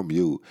inform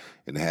you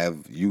and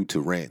have you to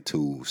rant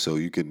to, so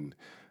you can,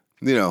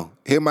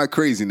 hear my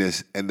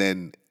craziness and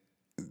then,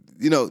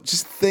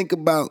 just think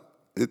about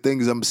the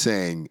things I'm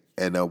saying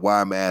and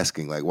why I'm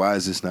asking. Like, why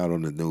is this not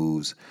on the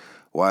news?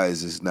 Why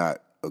is this not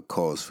a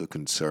cause for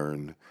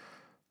concern?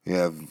 You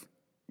have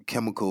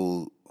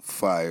chemical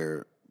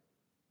fire,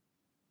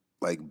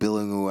 like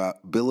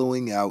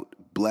billowing out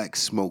black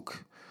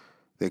smoke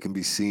that can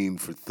be seen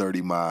for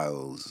 30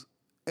 miles,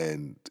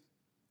 and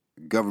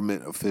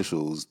government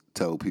officials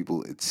tell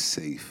people it's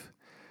safe.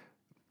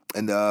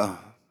 And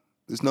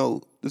there's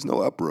no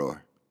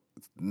uproar.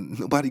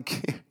 Nobody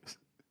cares.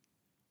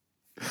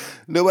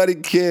 Nobody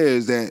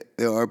cares that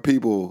there are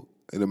people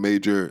in a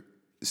major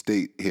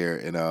state here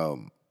in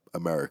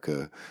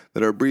America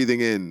that are breathing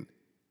in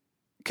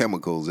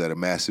chemicals at a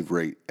massive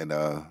rate, and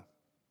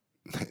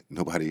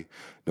nobody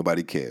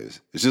cares.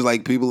 It's just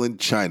like people in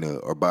China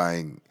are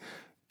buying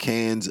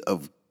cans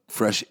of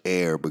fresh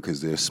air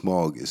because their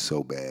smog is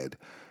so bad.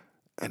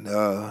 And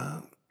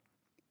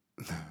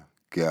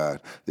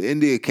God, the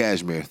India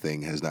Kashmir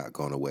thing has not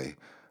gone away.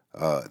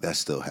 That's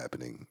still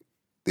happening.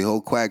 The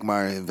whole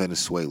quagmire in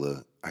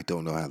Venezuela, I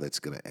don't know how that's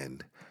gonna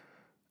end.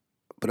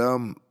 But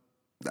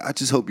I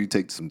just hope you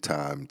take some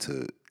time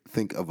to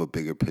think of a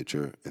bigger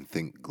picture and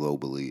think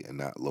globally and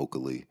not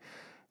locally,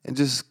 and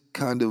just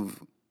kind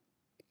of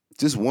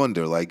just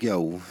wonder, like,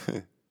 yo,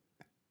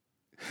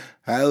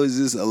 how is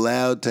this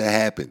allowed to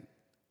happen?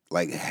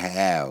 Like,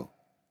 how?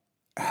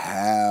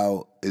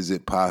 How is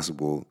it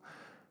possible?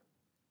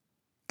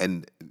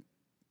 And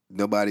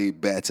nobody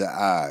bats an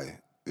eye.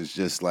 It's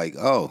just like,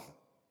 oh,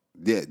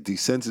 yeah,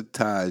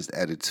 desensitized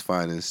at its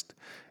finest,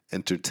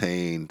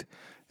 entertained,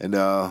 and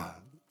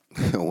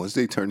once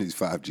they turn these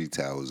 5G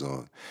towers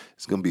on,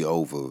 it's gonna be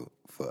over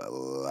for a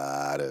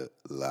lot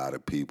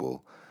of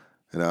people.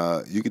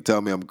 And you can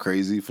tell me I'm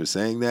crazy for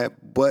saying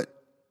that,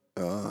 but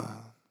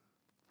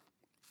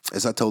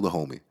as I told a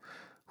homie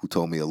who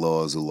told me a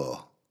law is a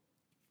law,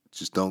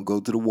 just don't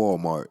go to the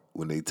Walmart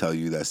when they tell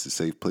you that's the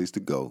safe place to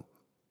go,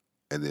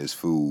 and there's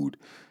food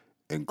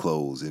and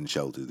clothes and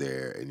shelter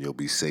there, and you'll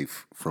be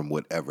safe from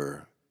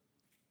whatever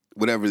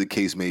the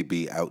case may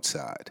be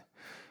outside.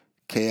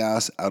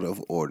 Chaos out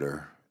of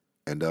order.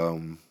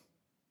 And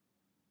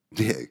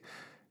yeah,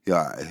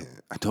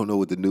 I don't know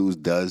what the news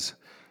does,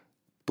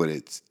 but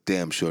it's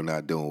damn sure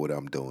not doing what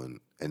I'm doing,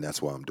 and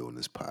that's why I'm doing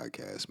this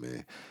podcast,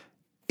 man.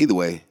 Either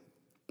way,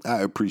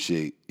 I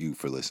appreciate you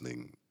for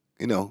listening,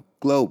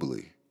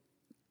 globally.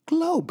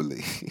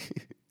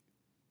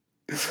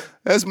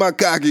 That's my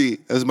cocky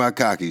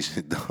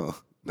shit, dog.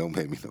 Don't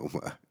make me no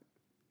more.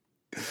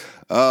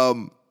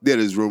 Yeah,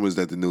 there's rumors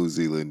that the New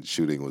Zealand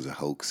shooting was a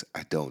hoax.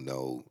 I don't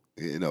know.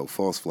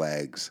 False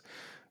flags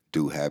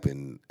do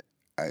happen.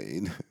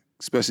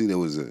 Especially there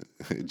was a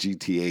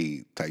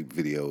GTA type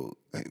video.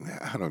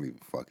 I don't even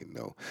fucking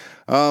know.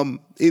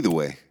 Either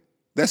way,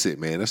 that's it,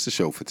 man. That's the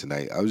show for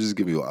tonight. I was just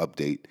giving you an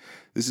update.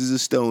 This is a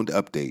stoned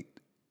update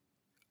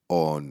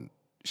on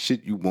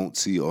shit you won't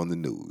see on the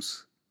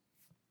news.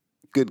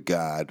 good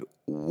God,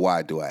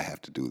 why do I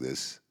have to do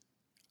this?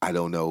 I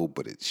don't know,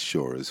 but it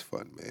sure is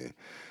fun, man.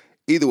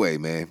 Either way,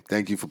 man,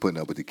 thank you for putting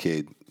up with the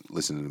kid,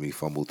 listening to me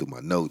fumble through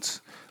my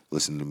notes,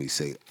 listening to me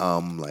say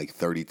like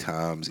 30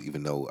 times,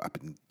 even though I've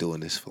been doing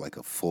this for like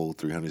a full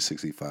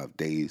 365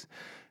 days,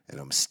 and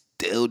I'm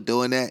still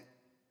doing that.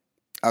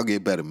 I'll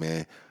get better,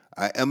 man.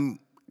 I am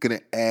going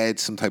to add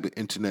some type of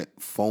internet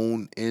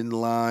phone in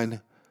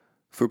line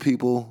for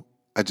people.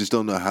 I just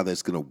don't know how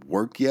that's going to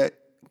work yet,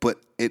 but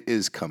it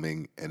is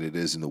coming and it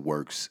is in the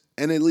works.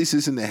 And at least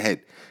it's in the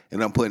head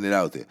and I'm putting it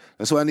out there.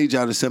 That's why I need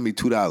y'all to send me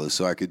 $2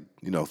 so I could,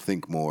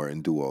 think more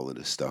and do all of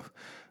this stuff.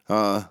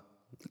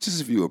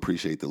 Just if you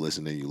appreciate the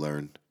listening, you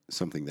learn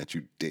something that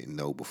you didn't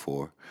know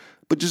before.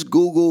 But just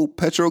Google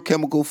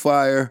petrochemical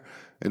fire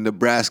in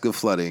Nebraska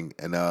flooding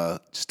and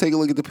just take a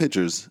look at the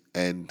pictures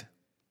and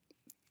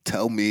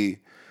tell me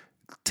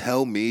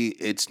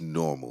it's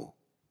normal,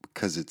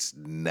 because it's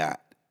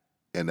not.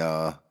 And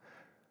I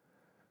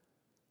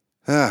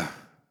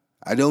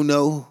don't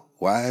know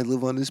why I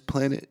live on this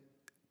planet,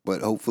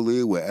 but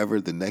hopefully wherever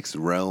the next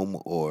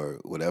realm or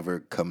whatever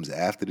comes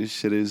after this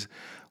shit is,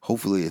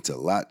 hopefully it's a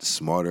lot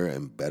smarter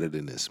and better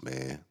than this,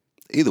 man.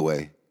 Either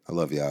way, I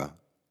love y'all.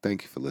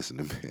 Thank you for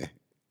listening, man.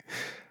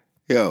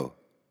 Yo,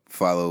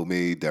 follow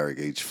me, Derek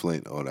H.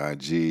 Flint, on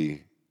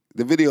IG.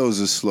 The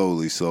videos are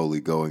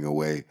slowly going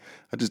away.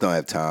 I just don't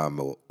have time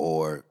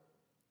or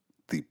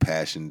the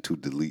passion to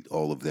delete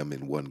all of them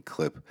in one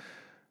clip.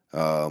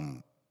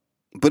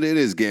 But it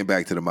is getting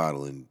back to the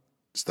modeling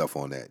stuff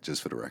on that,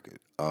 just for the record.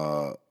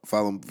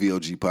 Follow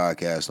VOG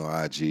Podcast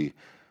on IG.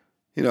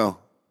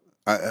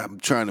 I'm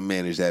trying to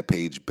manage that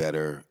page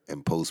better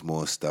and post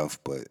more stuff,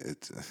 but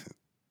it's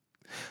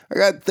I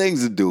got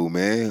things to do,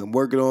 man. I'm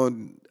working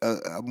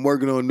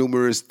on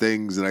numerous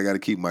things, and I got to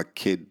keep my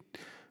kid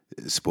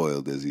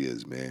spoiled as he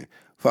is, man.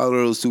 Follow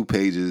those two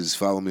pages.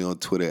 Follow me on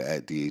Twitter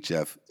at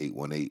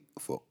DHF818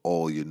 for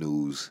all your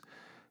news,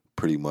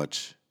 pretty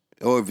much.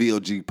 Or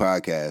VOG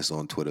Podcast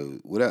on Twitter.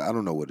 Whatever, I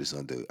don't know what it's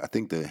under. I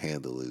think the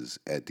handle is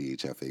at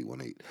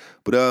DHF818.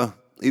 But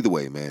either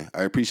way, man,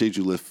 I appreciate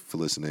you for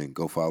listening.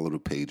 Go follow the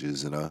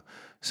pages and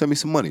send me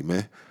some money,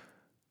 man.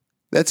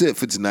 That's it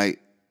for tonight.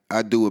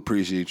 I do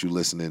appreciate you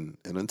listening.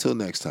 And until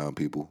next time,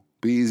 people,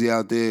 be easy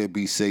out there,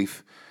 be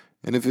safe.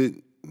 And if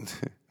it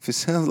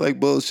sounds like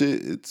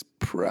bullshit, it's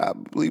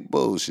probably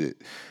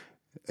bullshit.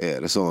 Yeah,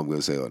 that's all I'm going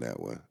to say on that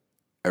one.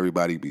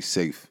 Everybody be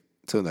safe.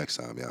 Until next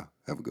time, y'all.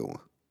 Have a good one.